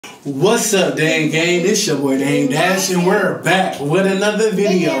What's up, dang gang? It's your boy Dame Dash, and we're back with another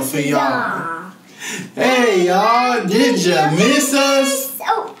video for y'all. Hey y'all, did you miss us?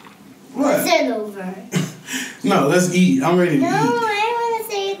 Oh, what? Start over. No, let's eat. I'm ready to eat. No, I want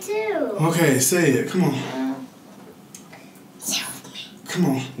to say it too. Okay, say it. Come on. Come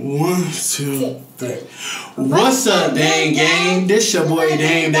on. 1, 2, 3. What's up, dang gang? This your boy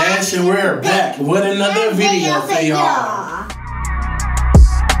Dame Dash, and we're back with another video for y'all.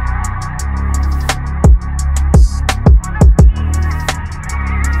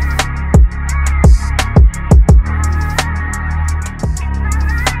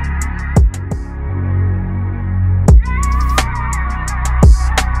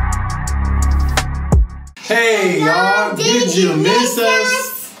 Hey y'all, did you miss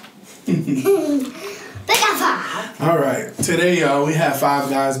us? Alright, today y'all, we have Five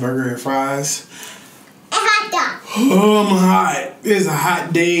Guys Burger and Fries. A hot dog. Oh, I'm hot. It's a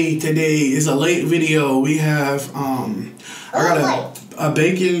hot day today. It's a late video. We have, I got a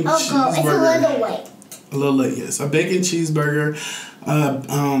bacon cheeseburger. It's a little late. A little late, yes. A bacon cheeseburger,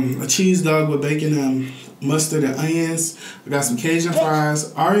 a cheese dog with bacon, mustard and onions. We got some Cajun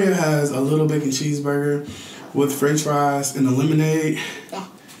fries. Aria has a little bacon cheeseburger with French fries and a lemonade. Yeah.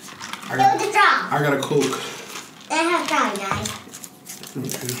 I got a Coke. I have time, guys.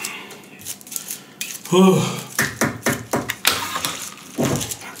 Okay.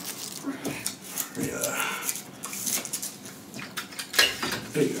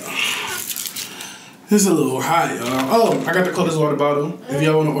 There you go. It's a little hot, y'all. Oh, I got the coldest water bottle. If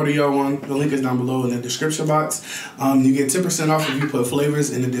y'all want to order y'all one, the link is down below in the description box. You get 10% off if you put flavors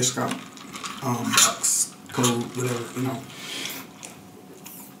in the discount box. Code, whatever, you know.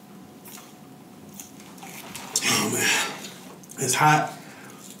 Oh, man. It's hot.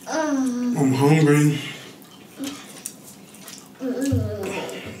 I'm hungry.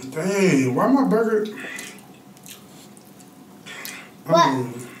 Dang, why my burger? What?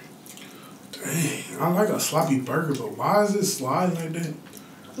 Dang, I like a sloppy burger, but why is it sliding like that?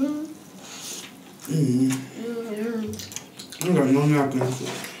 I got no napkins.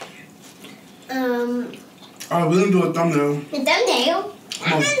 Alright, we're gonna do a thumbnail. A thumbnail?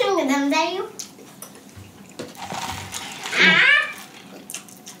 I'm not doing a thumbnail.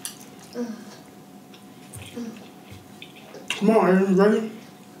 Come on, are you ready?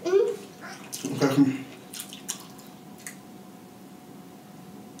 Okay, come on.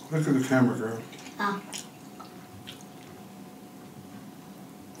 Look at the camera, girl. Oh.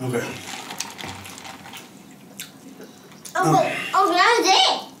 Okay. Oh, that's it.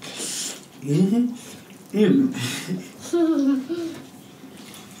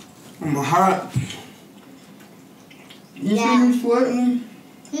 I'm hot. You see me sweating?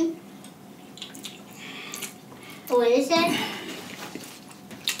 What is it?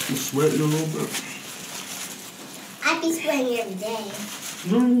 I'm sweating a little bit. I be sweating every day.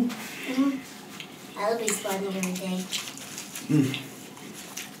 I'll be sweating every day.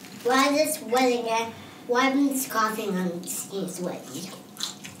 Why is this sweating? Why am I coughing on sweating?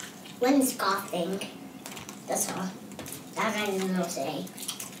 When it's coughing, that's all. That I didn't know today.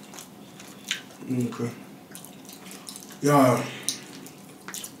 Okay. Yeah.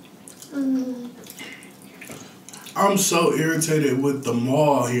 I'm so irritated with the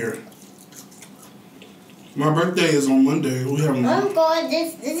mall here. My birthday is on Monday. We have. Oh God,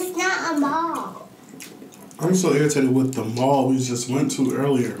 this is not a mall. I'm so irritated with the mall we just went to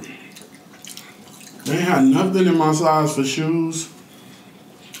earlier. They had nothing in my size for shoes.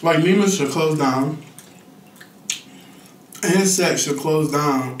 Like, Neiman's should close down. And Saks should close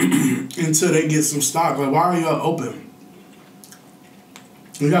down until they get some stock. Like, why are y'all open?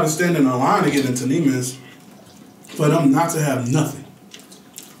 We gotta stand in a line to get into Neiman's for them not to have nothing.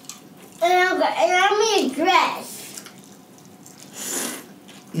 And I need a dress.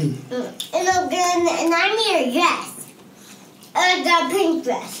 And I need a dress. I got a pink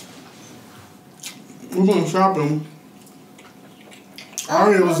dress. We're going shopping.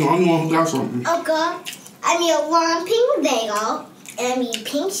 Aria was the only one who got something. Okay. I need a long pink bagel, and I need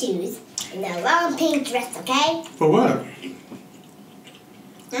pink shoes, and a long pink dress, okay? For what?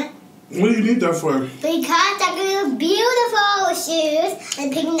 Huh? What do you need that for? Because I got beautiful shoes,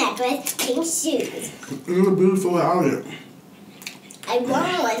 and pink necklace, pink shoes. You look beautiful with Aria. I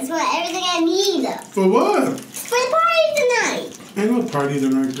want everything I need. For what? For the party tonight. Ain't no party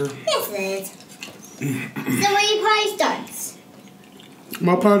tonight, girl. Yes, it is. So where your party starts?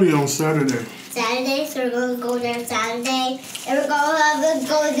 My party on Saturday. Saturday, so we're going to go there Saturday. And we're going to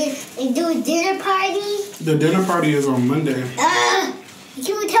go and do a dinner party. The dinner party is on Monday. You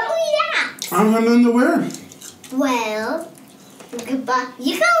tell me that. I don't have nothing to wear. Well, Goodbye.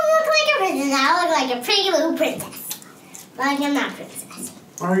 You can look like a princess. I look like a pretty little princess. But I'm not a princess.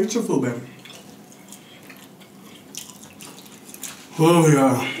 Alright, eat your food, baby. Oh,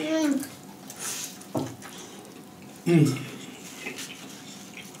 yeah.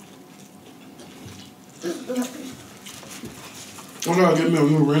 I gotta get me a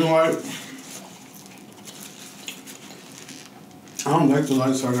new ring light. I don't like the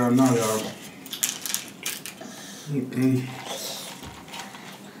lights I got now, y'all.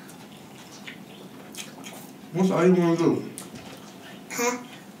 What's all you wanna do? Huh?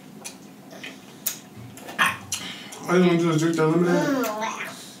 All you wanna do is drink that lemonade?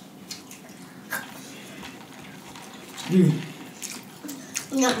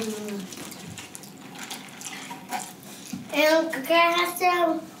 No. And can I have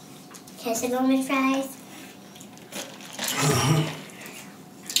some ketchup on my fries?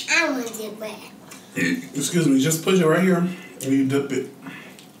 I want to dip it. Excuse me, just push it right here and you dip it.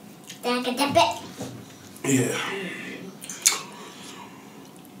 Then I can dip it. Yeah.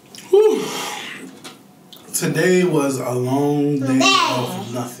 Whew. Today was a long day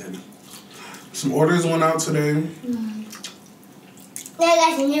of nothing. Some orders went out today. Then I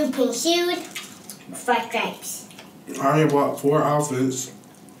got some new pink shoes for stripes. I already bought 4 outfits.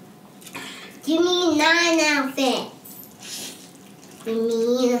 You need 9 outfits. You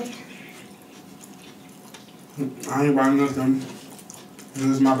mean? I ain't buying nothing. This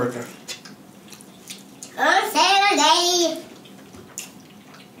is my birthday. On Saturday.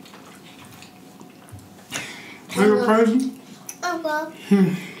 Are you crazy? Uncle.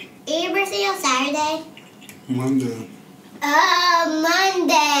 Is your birthday on Saturday? Monday.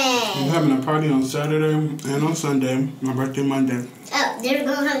 Monday. I'm having a party on Saturday and on Sunday. My birthday Monday. Oh, they're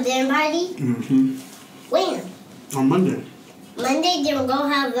going to have a dinner party? When? On Monday. Monday, they're going to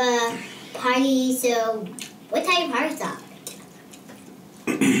have a party, so what type of party stop?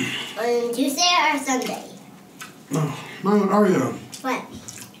 On Tuesday or Sunday? Oh, yeah. What?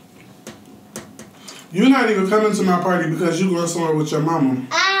 You're not even coming to my party because you're going somewhere with your mama.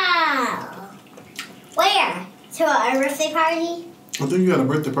 Oh. Where? To our birthday party? I think you got a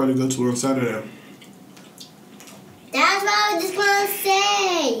birthday party to go to on Saturday. That's what I was just going to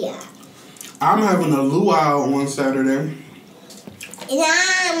say. I'm having a luau on Saturday. And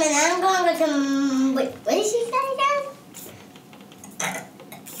I'm going to go to... Wait, what did she say again?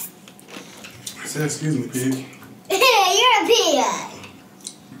 I said, excuse me, pig. You're a pig.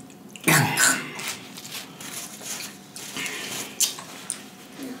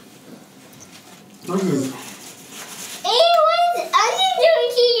 Look at this. Hey, what are you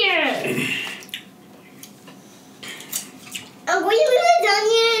doing here? Will you move the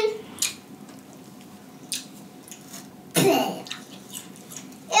onion?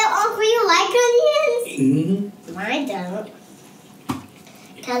 Uncle, you like onions? I don't.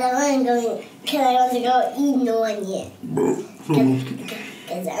 Cause I want to go eat no onion.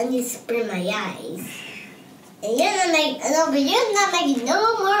 Cause the onions burn my eyes. And you're not making no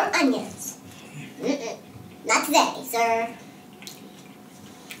more onions. Not today, sir.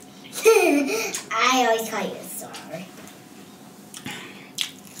 I always call you sir.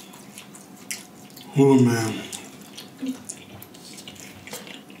 Oh, man.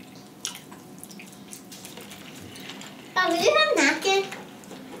 Oh, do you have a napkin?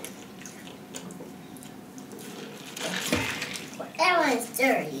 That one's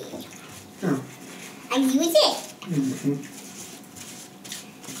dirty. Yeah. I use it.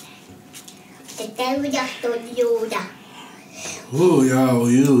 Oh, y'all,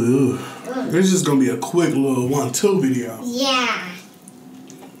 This is going to be a quick little 1-2 video. Yeah.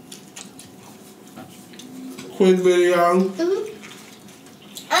 Quick video.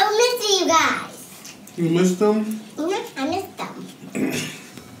 I miss you guys. You missed them? I missed them.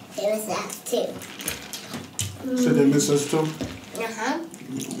 They was us too. Said they miss us too?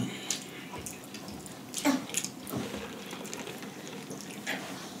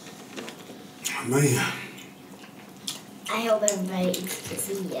 Man. I hope everybody gets to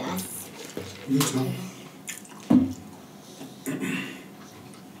see us. Me too.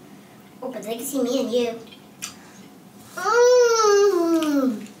 Oh, but they can see me and you.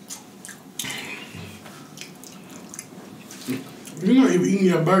 You're not even eating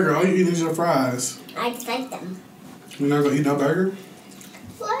your burger. All you eat is your fries. I just like them. You're not going to eat that burger?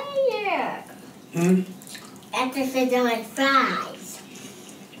 Later. After I finish my fries.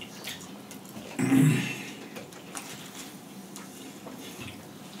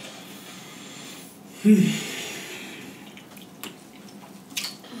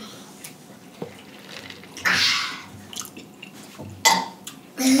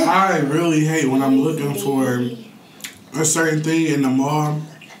 I really hate when I'm looking for, I a certain thing in the mall,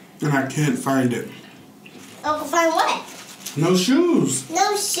 and I can't find it. Uncle, find what? No shoes.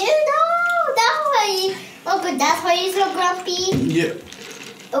 No shoes? No, that's why you... Uncle, that's why you're so grumpy? Yeah.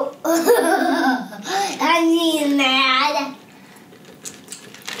 Oh. I'm getting mad.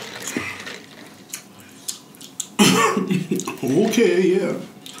 Okay, yeah.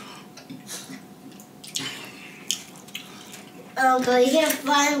 Uncle, you can't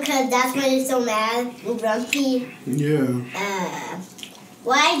find because that's why you're so mad and grumpy. Yeah.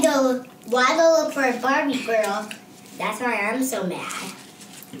 Why don't look for a Barbie girl? That's why I'm so mad.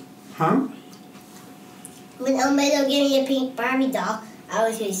 Huh? When Elmo gave me a pink Barbie doll, I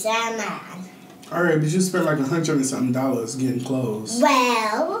was really sad and mad. Alright, but you spent like $100 and something getting clothes.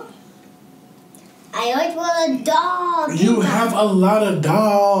 Well, I always want a doll. You have a lot of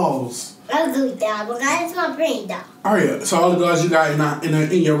dolls. Ugly doll, but that's my pretty doll. Alright, so all the dolls you got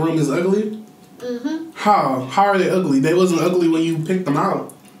in your room is ugly? Mm-hmm. How? How are they ugly? They wasn't ugly when you picked them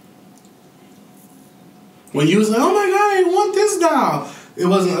out. When you was like, oh my god, I want this doll. It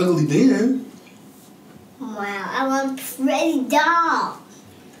wasn't ugly then. Wow, I want a pretty doll.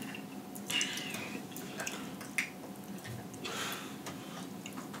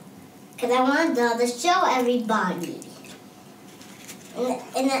 Because I want a doll to show everybody.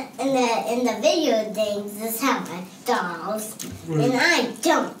 In the video things, this have my dolls. And I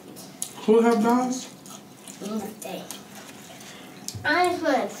don't. Who have dolls? Nothing. I just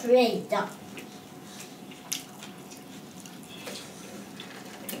want a pretty doll.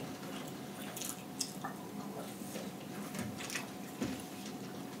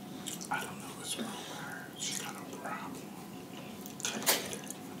 I don't know what's wrong with her. She's got a problem.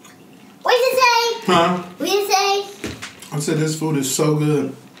 What did you say? Huh? What did you say? I said this food is so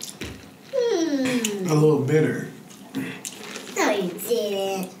good. A little bitter. No, you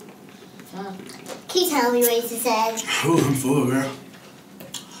didn't. Can you tell me what you said? Oh, I'm full, girl.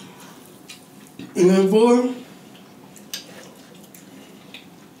 You ain't full?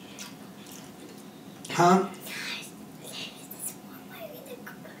 Huh?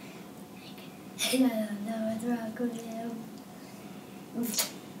 I don't know what's wrong with him.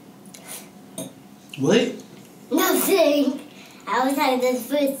 What? Nothing. I was having this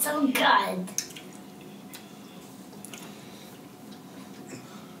food so good.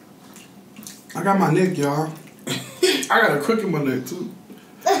 I got my neck, y'all. I got a crook in my neck, too.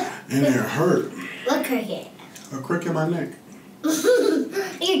 And it hurt. What cricket? A crook in my neck.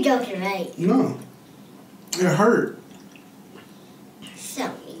 You're joking, right? No. It hurt. So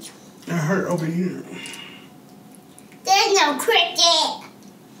me. It hurt over here. There's no cricket.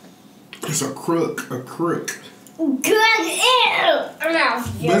 It's a crook. A crook. Good.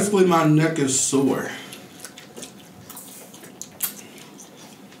 Ew. Basically, my neck is sore.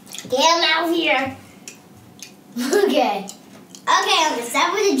 Get him out here. Okay. Okay, I'm gonna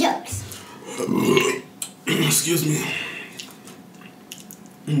stop with the jokes. Excuse me.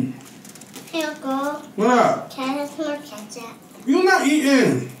 Hey, Uncle. What up? Can I have some more ketchup? You're not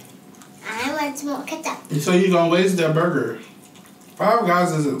eating. I want some more ketchup. So you gonna waste that burger? Five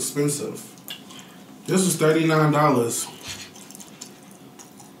Guys is expensive. This is $39.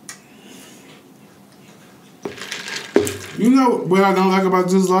 You know what I don't like about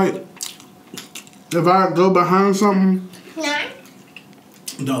this light? If I go behind something, No.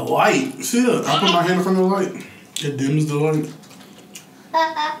 the light. See, look, I put my hand in front of the light. It dims the light.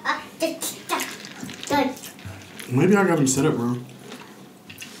 Maybe I got them set up wrong.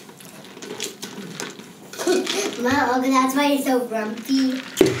 My Uncle, that's why you're so grumpy.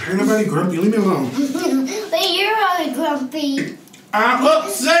 Ain't nobody grumpy. Leave me alone. But you're always grumpy. I'm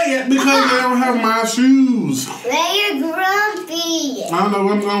upset because they don't have my shoes. But you're grumpy. I don't know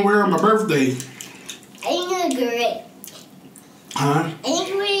what I'm gonna wear on my birthday. I think you're great. Huh? I think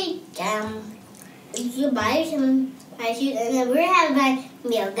we should buy some shoes, and then we're having my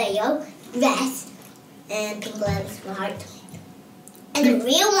yellow vest and pink gloves for heart. And the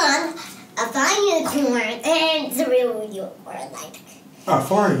real one, a flying unicorn, and the real unicorn, like. A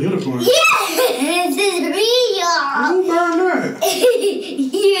foreign unicorn? Yes, it's real. Who burned that?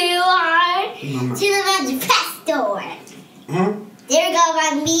 You are. No, I'm not. To the Magic Pet Store. Huh? There we go, by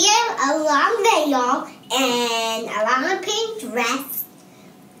me, a long veil, and a long pink dress,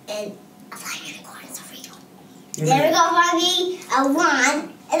 and a flying unicorn is real. Mm-hmm. There we go, by me, a wand,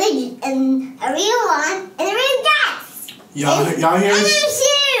 and a real wand, and a real dress. Y'all hear And this?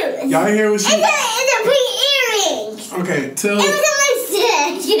 shoes. Y'all hear what she... And the pink earrings. Okay, tell... And the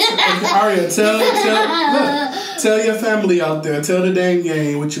lipstick. Aria, tell your family out there, tell the dang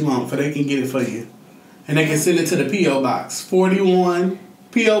gang what you want, for they can get it for you. And they can send it to the P.O.Box. 41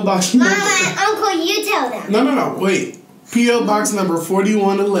 P.O.Box. Mama and Uncle, you tell them. No, wait. P.O.Box number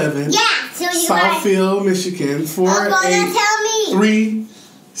 4111. Yeah, so you Southfield, Michigan,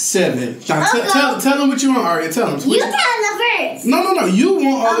 48337. Now tell them what you want, Aria. Tell them. You tell them first. No. You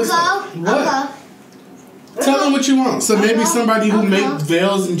want all this stuff. What? Tell them what you want. So maybe somebody who make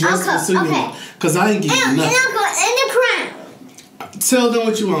veils and dresses for you. Because I ain't getting nothing. And I'm going in the crown. Tell them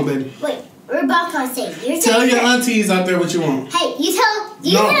what you want, baby. Wait, we're both gonna say. Tell your aunties out there what you want. Hey, you tell them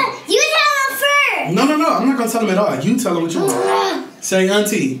first. No. I'm not gonna tell them at all. You tell them what you want. Say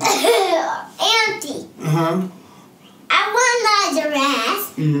auntie. Auntie. I want a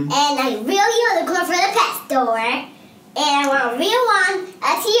giraffe and a real unicorn for the pet store. And I want a real one,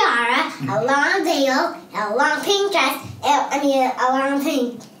 a tiara, a long veil, a long pink dress. A long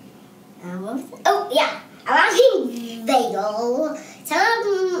pink. A long pink veil.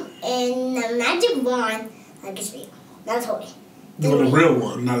 Some in a magic wand, like it's real, not a toy. You want a real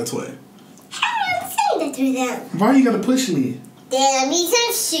one, not a toy. I'm saying that to them. Why you gotta push me? Then I need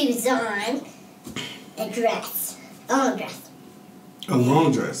some shoes on. A dress. A long dress. A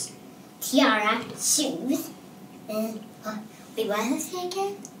long dress. Tiara, shoes. And, wait, what did I say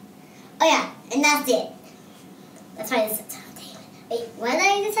again? Oh yeah, and that's it. That's why this is something. Wait, what did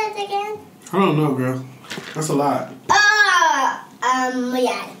I say again? I don't know, girl. That's a lot.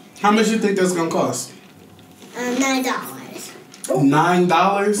 Yeah. How much you think that's gonna cost? $9.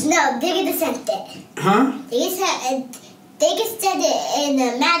 $9? No, they get to send it. Huh? They can send it in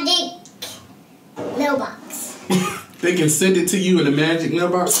the magic mailbox. They can send it to you in a magic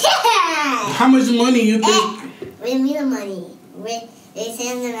mailbox? Yeah! How much money you think? What do you mean the money? They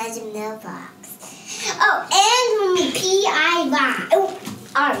send the magic mailbox. Oh, and when we P.I.Y. Oh,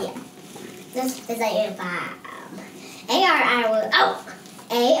 Aria. That's like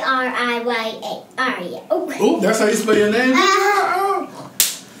A-R-I-Y-A. Aria. Oh, that's how you spell your name?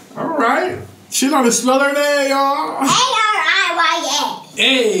 All right. She know how to spell her name, y'all. A-R-I-Y-A.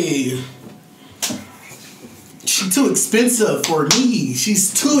 Hey. She's too expensive for me.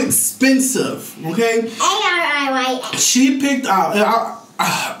 She's too expensive, okay? A-R-I-Y-A. She picked out...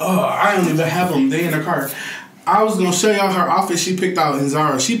 I don't even have them. They in the car. I was going to show y'all her outfits she picked out in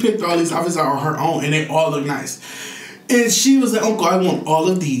Zara. She picked all these outfits out on her own, and they all look nice. And she was like, Uncle, I want all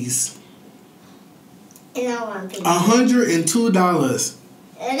of these. And I want pink. $102.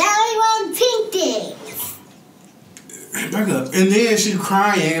 And I only want pink things. Back up. And then she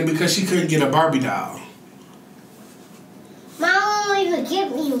crying because she couldn't get a Barbie doll. Mom won't even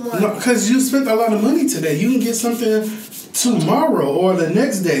give me one. No, because you spent a lot of money today. You can get something tomorrow or the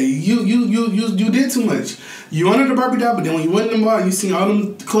next day. You did too much. You wanted a Barbie doll, but then when you went in the mall, you seen all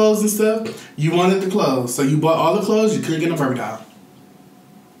them clothes and stuff. You wanted the clothes, so you bought all the clothes. You couldn't get a Barbie doll.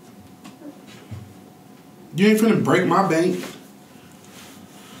 You ain't finna break my bank.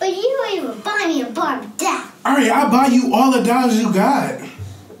 But you don't even buy me a Barbie doll. Alright, I'll buy you all the dolls you got.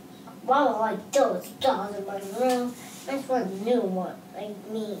 Why don't I like those dolls in my room? I just want a new one, like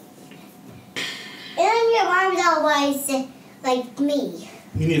me. And I need a Barbie doll like me.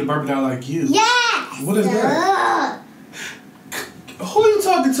 You need a Barbie doll like you? Yes! What is that? Who are you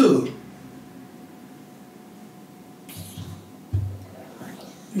talking to?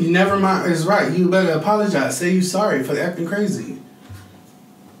 Never mind. It's right. You better apologize. Say you sorry for acting crazy.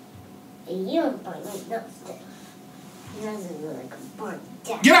 You don't buy me nothing. Nothing like a Barbie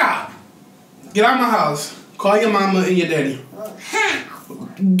doll. Get out! Get out of my house. Call your mama and your daddy. How?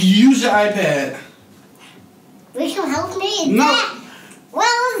 Use your iPad. Will you help me? No. Dad.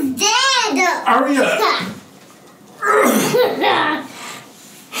 Well, Dad. Hurry up.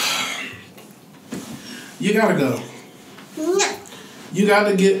 You gotta go. No. You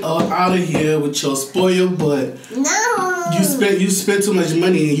gotta get out of here with your spoiled butt. No. You spent too much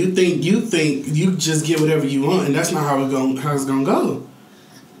money and you think you just get whatever you want, and that's not how it's gonna go.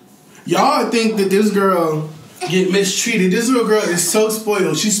 Y'all think that this girl get mistreated. This little girl is so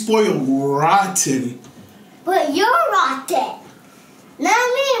spoiled. She's spoiled rotten. But you're rotten. Not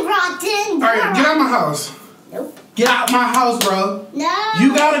me rotten. Alright, get out my house. Nope. Get out my house, bro. No.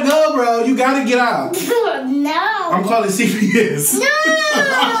 You gotta go, bro. You gotta get out. No. I'm calling CPS. No.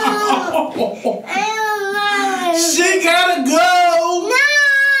 I don't know. She gotta go.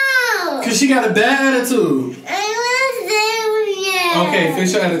 No. Cause she got a bad attitude. I want to stay with you. Okay,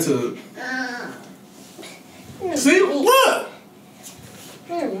 fix your attitude. See, look.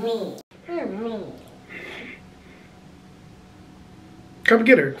 You're me. Come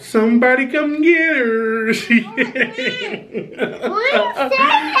get her. Somebody come get her. What is that?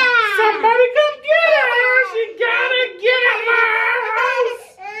 Somebody come get her. She gotta get out my house.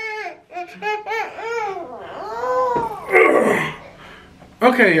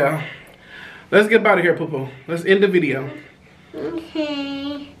 Okay, y'all. Let's get out of here, Poo-Poo. Let's end the video.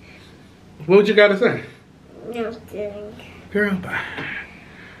 Okay. What you gotta say? Nothing. Girl, bye.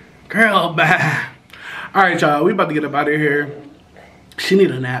 Girl, bye. All right, y'all. We about to get up out of here. She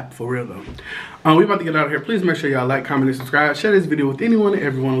need a nap, for real, though. We about to get out of here. Please make sure y'all like, comment, and subscribe. Share this video with anyone and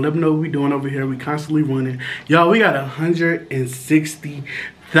everyone. Let them know what we doing over here. We constantly running. Y'all, we got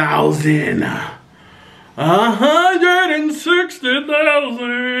 160,000.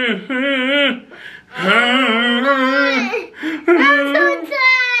 160,000. I'm so tired.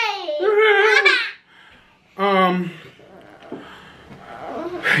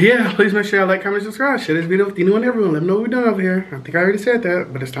 Yeah, please make sure y'all like, comment, subscribe. Share this video with anyone and everyone. Let them know what we're doing over here. I think I already said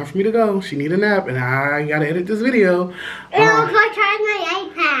that, but it's time for me to go. She need a nap, and I gotta edit this video. Go charge my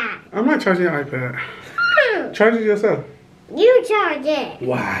iPad. I'm not charging your iPad. Charge it yourself. You charge it.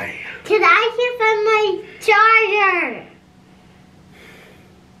 Why? Because I can't find my charger.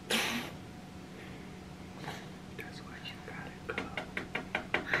 That's why you gotta go.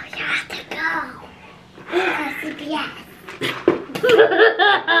 Oh, you have to go. CPS.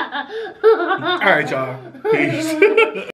 All right, y'all. Peace.